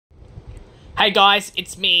Hey guys,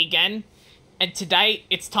 it's me again, and today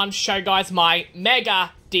it's time to show guys my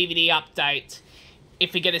mega DVD update.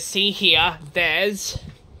 If we get to see here, there's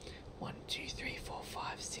 1, 2, 3, 4,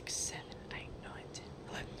 5, 6, 7, 8, 9, 10,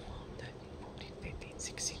 11, 12, 13, 14, 15,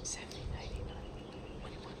 16, 17, 18, 19, 20,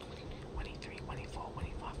 21, 22, 23, 24,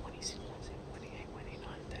 25, 26, 27, 28,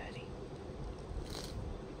 29, 30.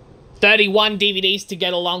 31 DVDs to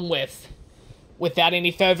get along with. Without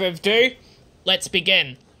any further ado, let's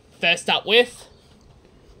begin. First up with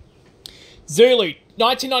Zulu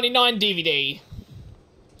 1999 DVD.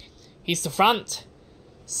 Here's the front,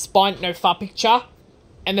 spine no far picture,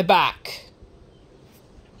 and the back.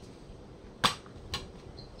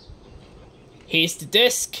 Here's the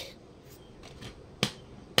disc.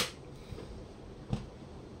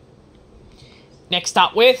 Next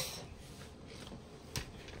up with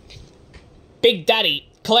Big Daddy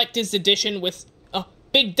Collector's Edition with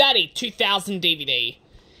Big Daddy 2000 DVD.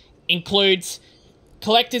 Includes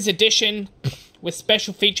collector's edition with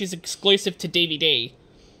special features exclusive to DVD.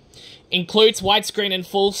 Includes widescreen and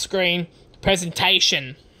full screen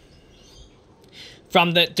presentation.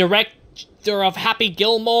 From the director of Happy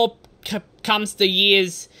Gilmore comes the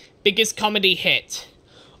year's biggest comedy hit.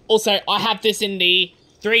 Also, I have this in the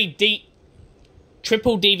 3D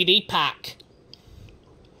triple DVD pack.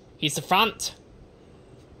 Here's the front.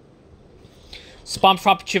 Spine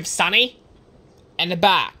picture of Sunny. And the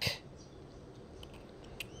back.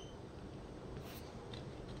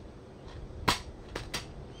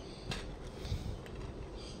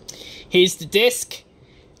 Here's the disc,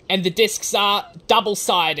 and the discs are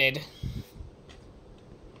double-sided.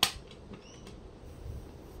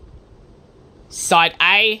 Side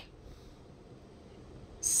A,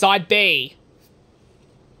 side B.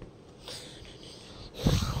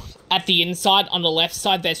 At the inside, on the left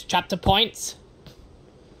side, there's chapter points.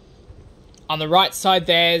 On the right side,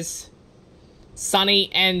 there's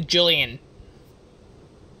Sunny and Julian.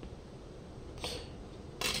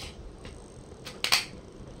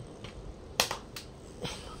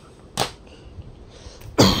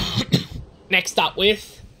 Next up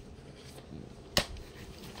with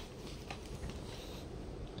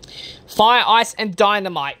Fire, Ice and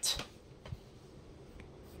Dynamite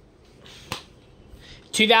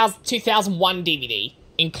 2001 DVD.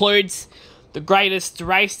 Includes the greatest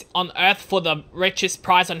race on Earth for the richest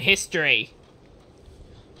prize on history.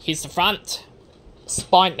 Here's the front,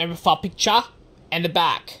 spine over far picture, and the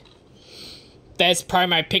back. There's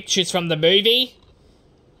promo pictures from the movie.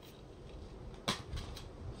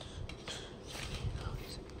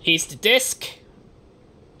 Here's the disc.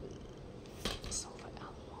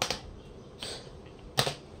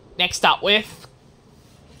 Next up with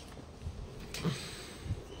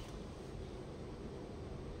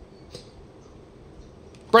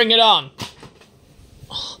Bring It On.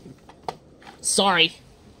 Oh, sorry.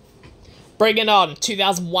 Bring It On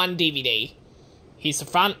 2001 DVD. Here's the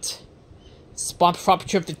front. Spine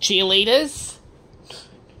picture of the cheerleaders.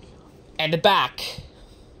 And the back.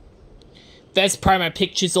 There's promo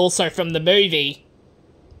pictures also from the movie.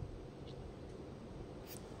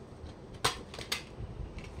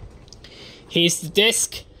 Here's the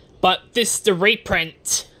disc, but this is the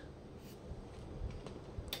reprint.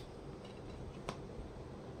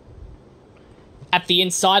 At the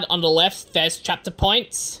inside, on the left, there's chapter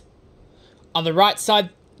points. On the right side,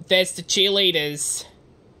 there's the cheerleaders.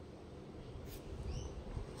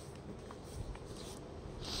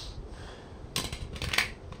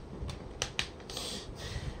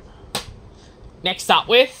 Next up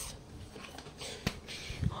with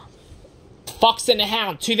Fox and the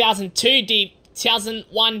Hound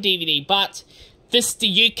 2001 DVD, but this is the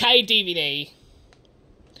UK DVD.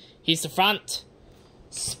 Here's the front,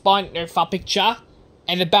 spine no far picture,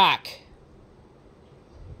 and the back.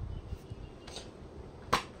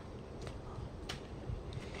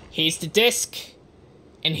 Here's the disc,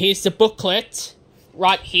 and here's the booklet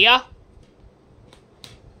right here.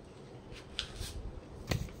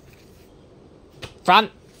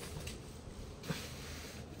 Front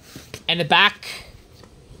and the back.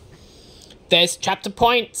 There's chapter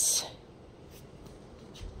points.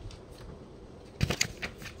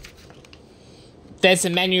 There's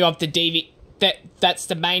the menu of the DVD. That's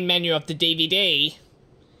the main menu of the DVD.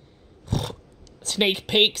 Sneak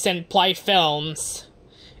peeks and play films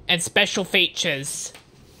and special features.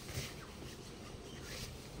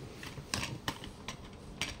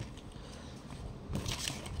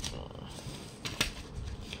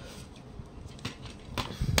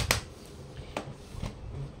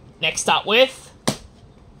 Next up with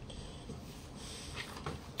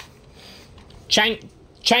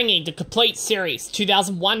Changi, the complete series,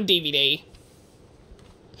 2001 DVD.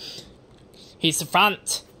 Here's the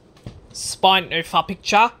front, spine profile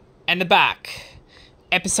picture, and the back.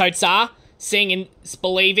 Episodes are Seeing is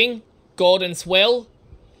Believing, Gordon's Will,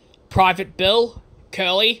 Private Bill,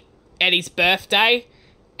 Curly, Eddie's Birthday,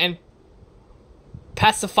 and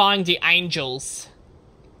Pacifying the Angels.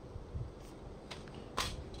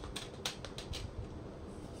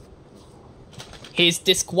 Here's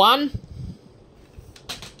disc 1.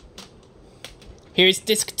 Here's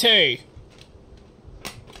disc 2.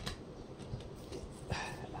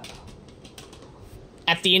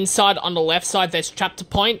 At the inside, on the left side, there's chapter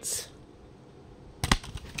points.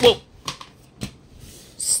 Whoa!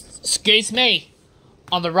 Excuse me.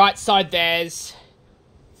 On the right side, there's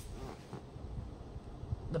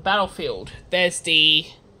the battlefield. There's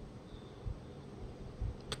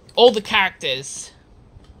all the characters.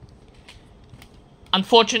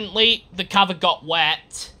 Unfortunately, the cover got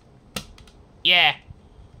wet. Yeah.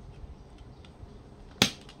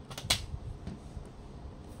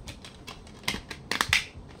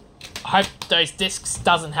 I hope those discs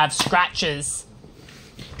doesn't have scratches.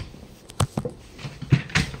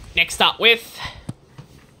 Next up with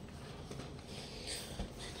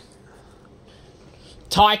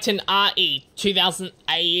Titan RE 2000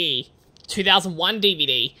 AE 2001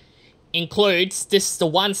 DVD. Includes, this is the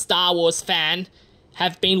one Star Wars fan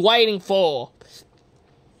have been waiting for.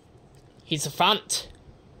 Here's the front,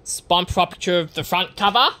 spine picture of the front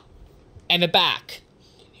cover, and the back.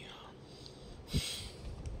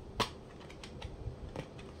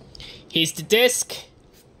 Here's the disc.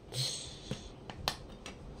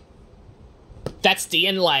 That's the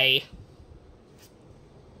inlay.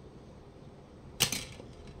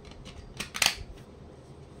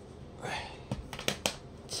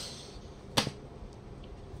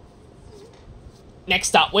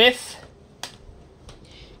 Next up with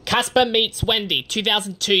Casper Meets Wendy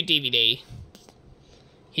 2002 DVD.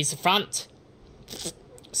 Here's the front,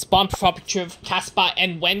 spine picture of Casper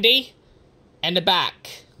and Wendy, and the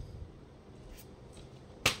back.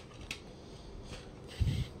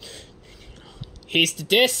 Here's the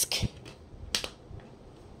disc.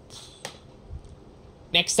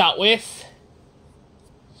 Next up with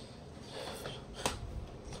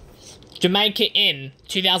Jamaica Inn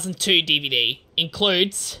 2002 DVD.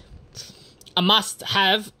 Includes a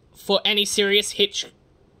must-have for any serious Hitch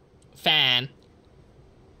fan.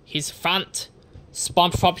 Here's the front,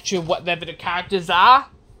 spine picture of whatever the characters are,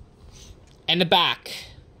 and the back.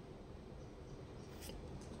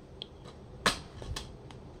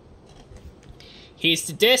 Here's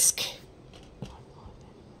the disc.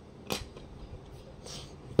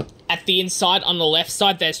 At the inside, on the left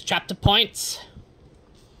side, there's chapter points.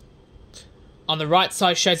 On the right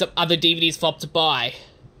side shows up other DVDs for to buy.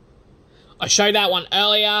 I showed that one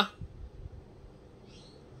earlier.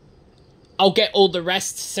 I'll get all the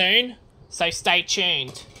rest soon, so stay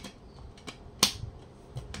tuned.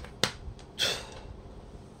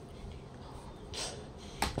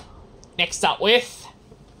 Next up with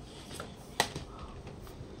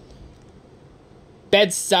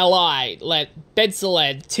Bedsaled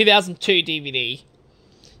 2002 DVD.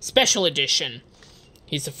 Special edition.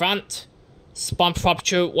 Here's the front, spine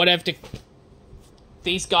picture, whatever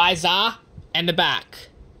these guys are, and the back.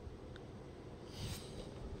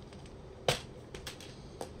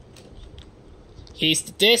 Here's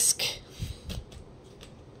the disc.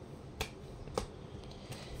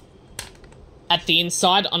 At the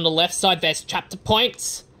inside, on the left side, there's chapter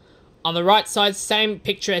points. On the right side, same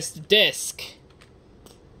picture as the disc.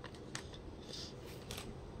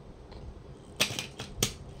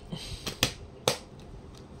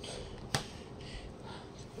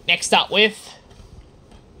 Next up with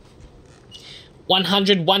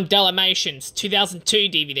 101 Dalmatians 2002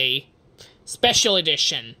 DVD. Special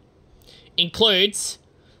edition. Includes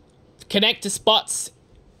Connect to Spots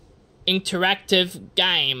interactive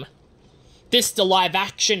game. This is the live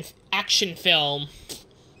action film.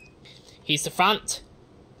 Here's the front,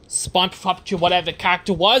 spine picture whatever the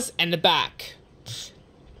character was, and the back.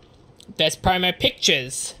 There's promo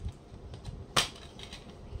pictures.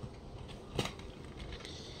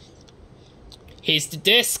 Here's the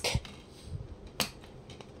disc.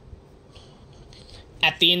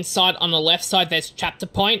 At the inside, on the left side, there's chapter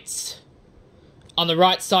points. On the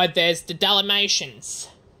right side, there's the Dalmatians.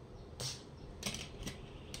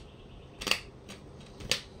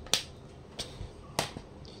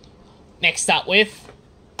 Next up with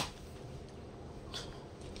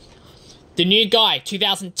The New Guy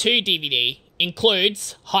 2002 DVD.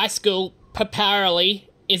 Includes High School Preparatory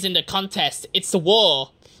isn't a contest, it's a war.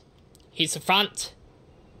 Here's the front,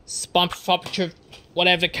 spine picture,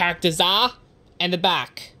 whatever the characters are, and the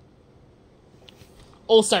back.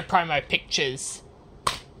 Also promo pictures.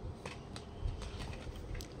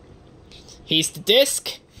 Here's the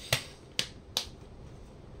disc.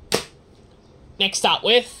 Next up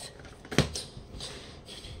with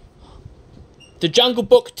The Jungle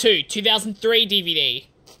Book 2 2003 DVD.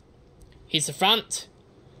 Here's the front.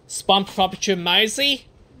 Spine Prefecture Mosley.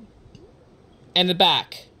 And the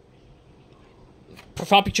back.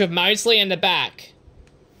 Prefecture of Mosley and the back.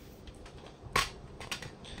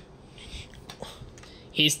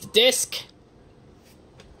 Here's the disc.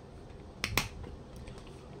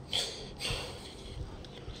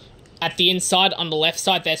 At the inside, on the left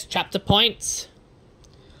side, there's chapter points.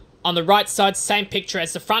 On the right side, same picture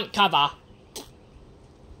as the front cover.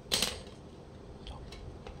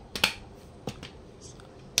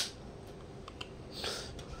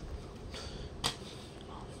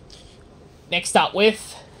 Next up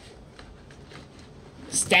with,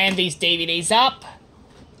 stand these DVDs up.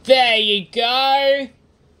 There you go.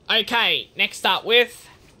 Okay, next up with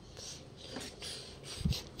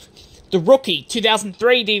The Rookie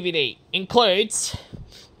 2003 DVD. Includes,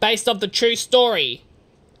 based off the true story,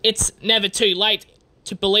 it's never too late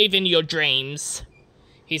to believe in your dreams.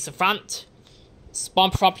 Here's the front,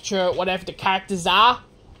 spine picture, whatever the characters are,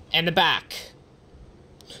 and the back.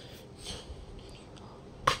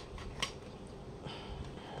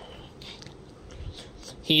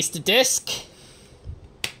 Here's the disc.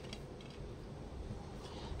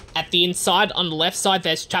 At the inside, on the left side,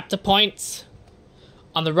 there's chapter points.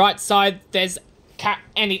 On the right side, there's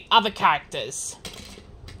any other characters.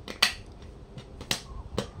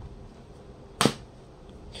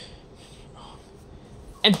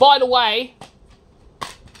 And by the way,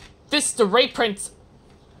 this is the reprint.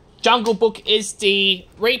 Jungle Book is the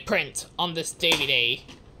reprint on this DVD.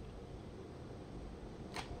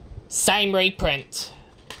 Same reprint.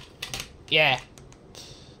 Yeah.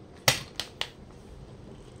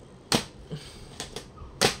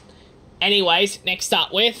 Anyways, next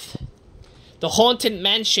up with The Haunted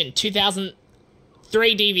Mansion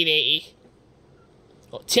 2003 DVD.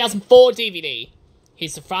 Or 2004 DVD.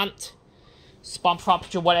 Here's the front. Spine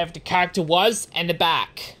picture, whatever the character was, and the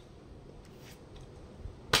back.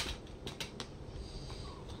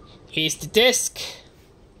 Here's the disc.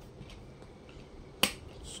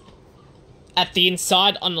 At the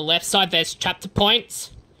inside, on the left side, there's chapter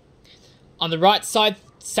points. On the right side,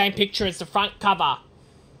 same picture as the front cover.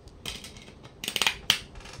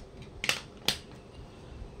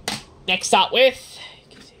 Next up with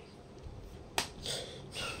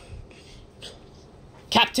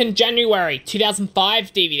Captain January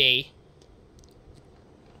 2005 DVD.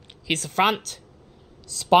 Here's the front.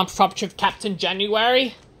 Spine picture of Captain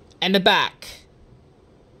January. And the back.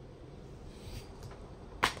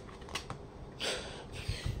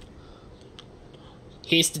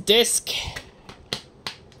 Here's the disc.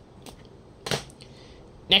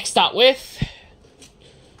 Next up with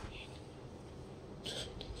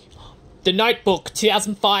The Notebook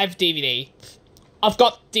 2005 DVD.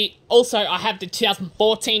 I have the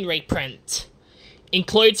 2014 reprint.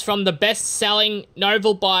 Includes from the best-selling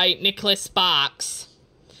novel by Nicholas Sparks.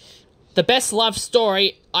 The best love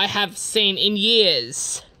story I have seen in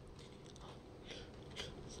years.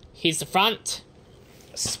 Here's the front.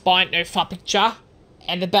 Spine no far picture.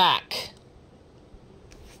 And the back.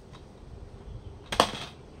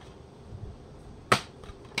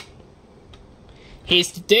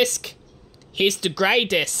 Here's the disc. Here's the grey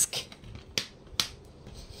disc.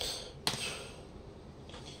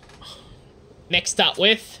 Next up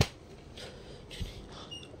with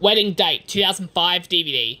Wedding Date 2005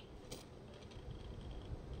 DVD.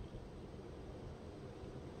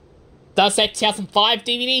 Does that 2005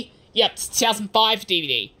 DVD? Yep, it's 2005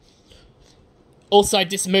 DVD. Also,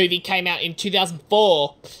 this movie came out in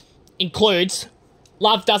 2004. Includes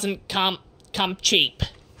Love Doesn't Come Cheap.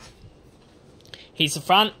 Here's the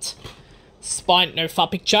front. Spine no far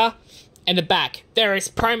picture. And the back. There is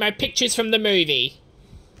promo pictures from the movie.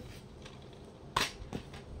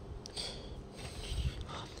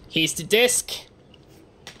 Here's the disc.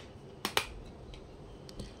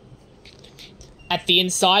 At the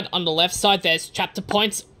inside, on the left side, there's chapter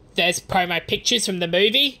points. There's promo pictures from the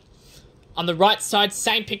movie. On the right side,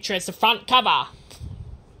 same picture as the front cover.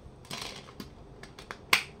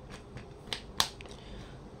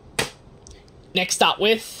 Next up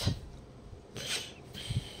with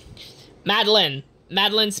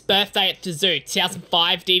Madeline's Birthday at the Zoo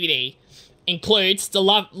 2005 DVD. Includes the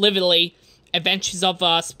lively adventures of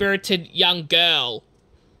a spirited young girl.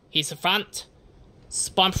 Here's the front.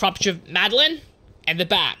 Spine picture of Madeline. And the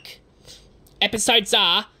back. Episodes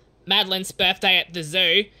are Madeline's Birthday at the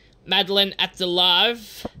Zoo, Madeline at the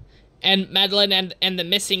Love, and Madeline and the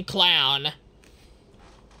Missing Clown.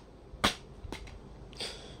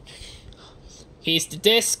 Here's the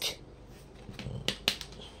disc.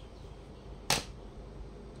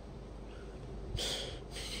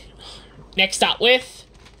 Next up with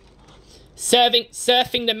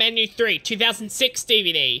Surfing the Menu 3, 2006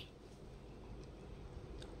 DVD.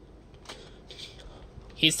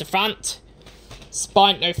 Here's the front,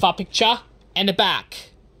 spine profile picture, and the back.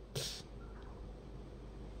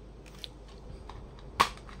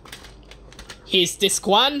 Here's disc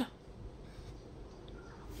 1.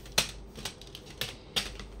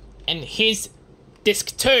 And here's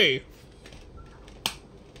disc 2.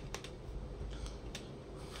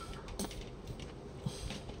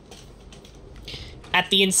 At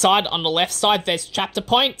the inside, on the left side, there's chapter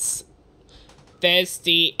points. There's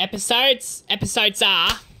the episodes. Episodes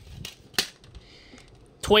are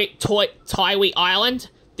Tiwi Island,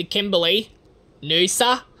 the Kimberley,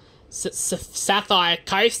 Noosa, Sapphire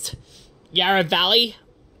Coast, Yarra Valley,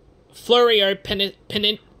 Fleurieu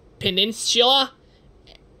Peninsula,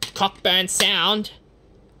 Cockburn Sound,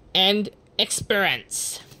 and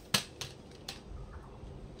Experience.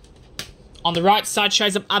 On the right side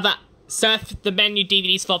shows up other Surf the Menu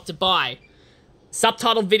DVDs for to buy.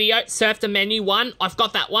 Subtitled video, Surf the Menu 1, I've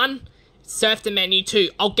got that one. Surf the Menu 2,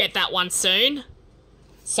 I'll get that one soon.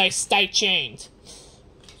 So stay tuned.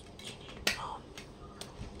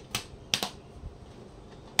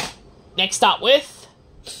 Next up with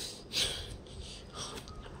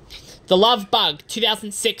The Love Bug,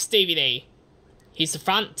 2006 DVD. Here's the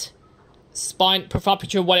front, spine profile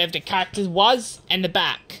picture, whatever the character was, and the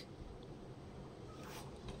back.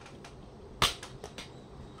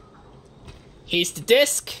 Here's the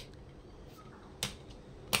disc.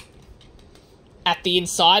 At the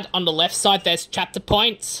inside, on the left side, there's chapter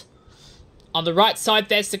points. On the right side,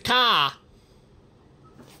 there's the car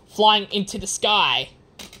flying into the sky.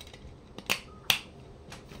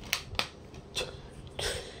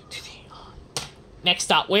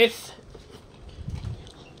 Next up with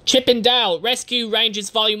Chip and Dale Rescue Rangers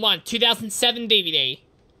Volume 1, 2007 DVD.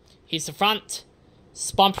 Here's the front,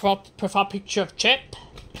 spine profile picture of Chip,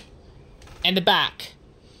 and the back.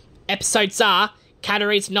 Episodes are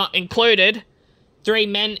Categories Not Included, 3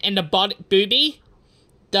 Men and a Booby,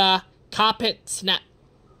 The Carpet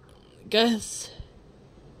Snaggers,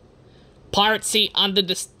 Piracy Under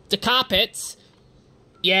the Carpets.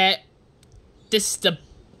 Yeah, this the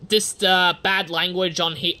bad language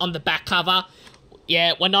on the back cover.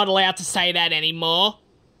 Yeah, we're not allowed to say that anymore.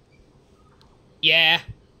 Yeah.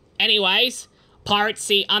 Anyways,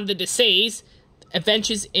 Piracy Under the Seas,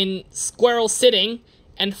 Adventures in Squirrel Sitting,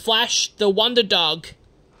 and Flash the Wonder Dog.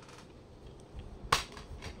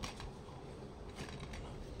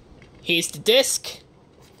 Here's the disc.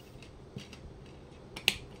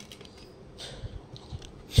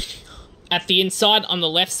 At the inside, on the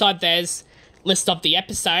left side, there's list of the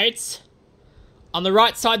episodes. On the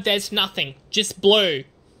right side, there's nothing, just blue.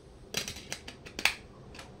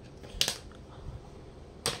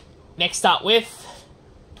 Next up with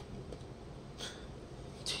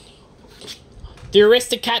The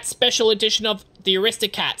Aristocats Special Edition of The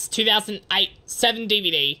Aristocats 2008 7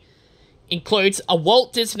 DVD. Includes a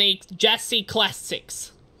Walt Disney Jazzy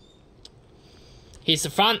Classics. Here's the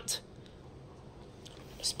front,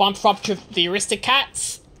 spine picture of The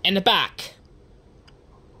Aristocats, and the back.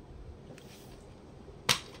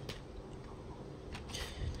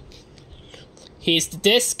 Here's the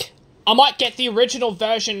disc. I might get the original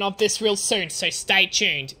version of this real soon, so stay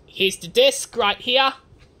tuned. Here's the disc right here.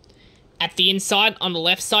 At the inside, on the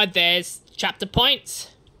left side, there's chapter points.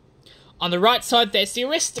 On the right side, there's the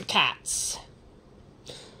Aristocats.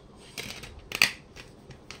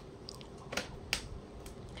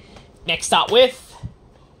 Next up with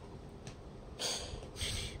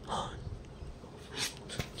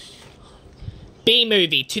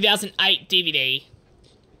B-Movie 2008 DVD.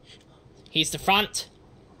 Here's the front,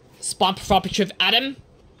 spine profile picture of Adam,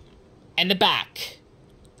 and the back.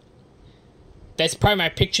 There's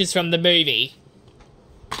promo pictures from the movie.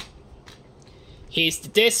 Here's the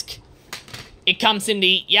disc. It comes in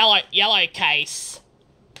the yellow case.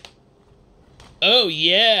 Oh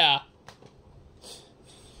yeah.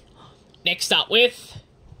 Next up with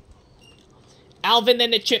Alvin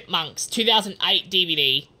and the Chipmunks 2008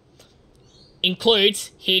 DVD.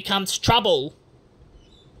 Includes Here Comes Trouble.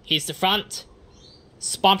 Here's the front,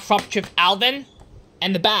 spine profile picture of Alvin,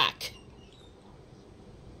 and the back.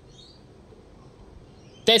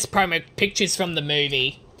 There's promo pictures from the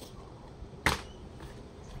movie.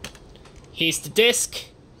 Here's the disc.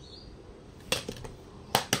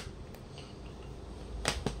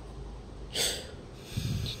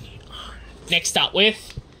 Next up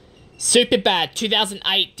with Superbad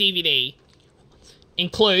 2008 DVD.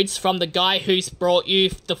 Includes From the Guy Who's Brought You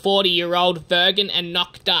the 40-Year-Old Virgin and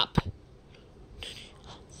Knocked Up.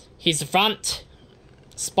 Here's the front,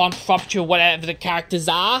 sponsorship, whatever the characters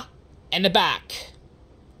are, and the back.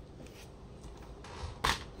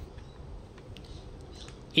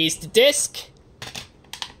 Here's the disc.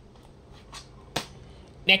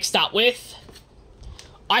 Next up with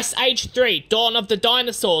Ice Age 3 Dawn of the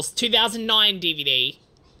Dinosaurs 2009 DVD.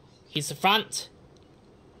 Here's the front,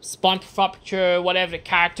 sponsorship, whatever the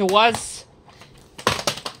character was.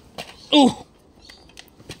 Ooh!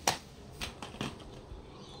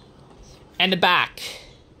 And the back.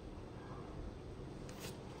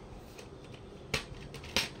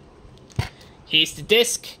 Here's the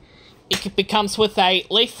disc. It becomes with a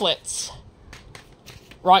leaflet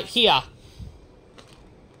right here.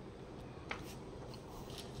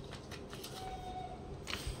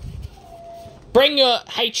 Bring your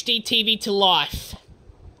HD TV to life.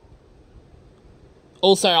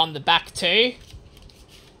 Also on the back too.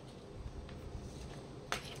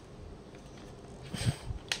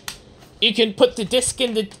 You can put the disc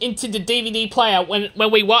into the DVD player when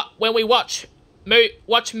we watch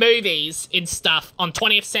movies and stuff on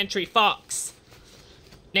 20th Century Fox.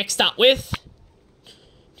 Next up with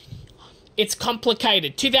It's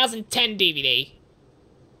Complicated 2010 DVD.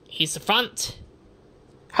 Here's the front.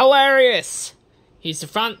 Hilarious. Here's the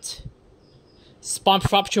front.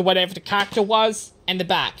 Sponsorship, whatever the character was, and the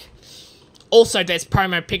back. Also, there's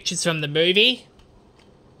promo pictures from the movie.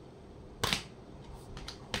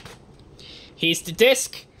 Here's the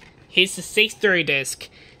disc. Here's the see-through disc.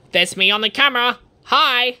 There's me on the camera.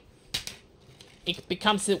 Hi! It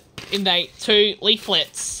becomes in the 2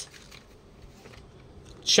 leaflets.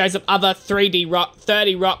 Shows up other 30 Rocks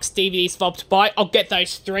DVDs for to buy. I'll get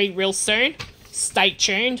those 3 real soon. Stay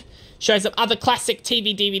tuned. Shows up other classic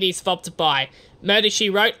TV DVDs for to buy. Murder, She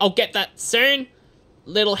Wrote. I'll get that soon.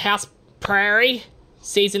 Little House Prairie.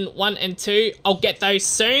 Season 1 and 2. I'll get those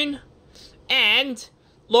soon. And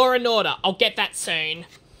Law and Order. I'll get that soon.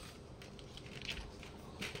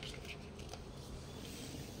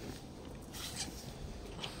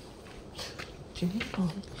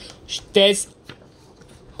 There's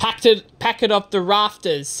Packet of the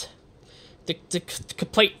Rafters. The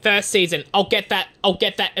complete first season. I'll get that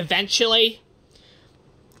eventually.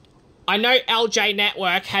 I know LJ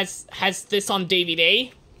Network has this on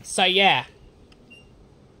DVD. So yeah.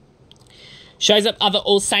 Shows up other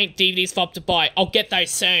All Saint DVDs for to buy. I'll get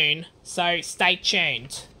those soon. So stay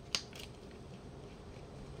tuned.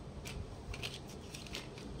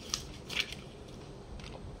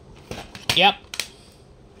 Yep.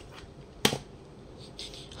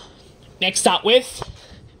 Next up with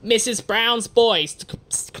Mrs. Brown's Boys, the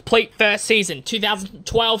complete first season,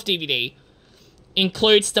 2012 DVD.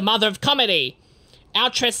 Includes The Mother of Comedy,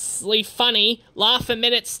 outrageously funny,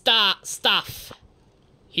 laugh-a-minute stuff.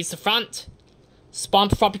 Here's the front,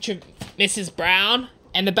 sponsorship Mrs. Brown,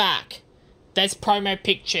 and the back. There's promo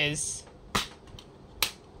pictures.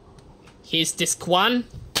 Here's disc 1.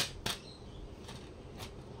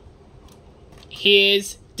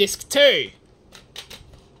 Here's disc 2.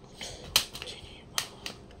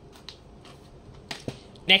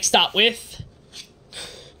 Next up with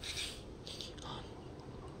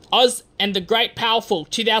Oz and the Great Powerful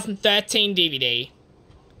 2013 DVD.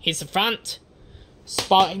 Here's the front,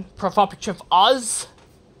 spine provocative of Oz,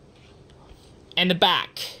 and the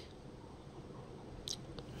back.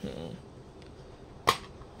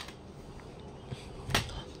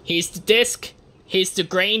 Here's the disc. Here's the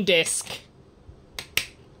green disc.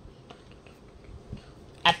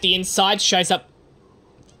 At the inside shows up,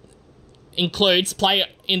 includes play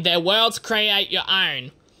in their worlds, create your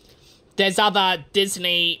own. There's other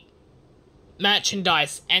Disney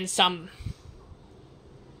merchandise and some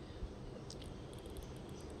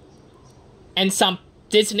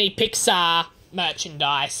Disney Pixar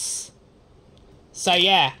merchandise. So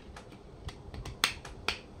yeah.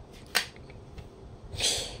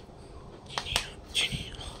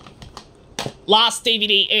 Last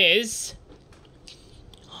DVD is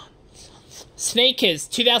Sneakers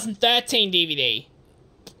 2013 DVD.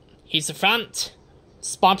 Here's the front,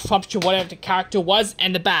 sponsorship, whatever the character was,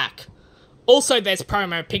 and the back. Also, there's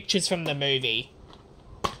promo pictures from the movie.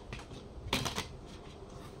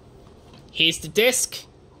 Here's the disc.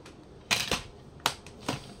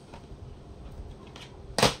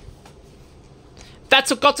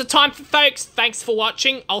 That's all got the time for, folks. Thanks for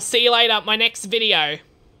watching. I'll see you later at my next video.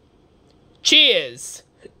 Cheers!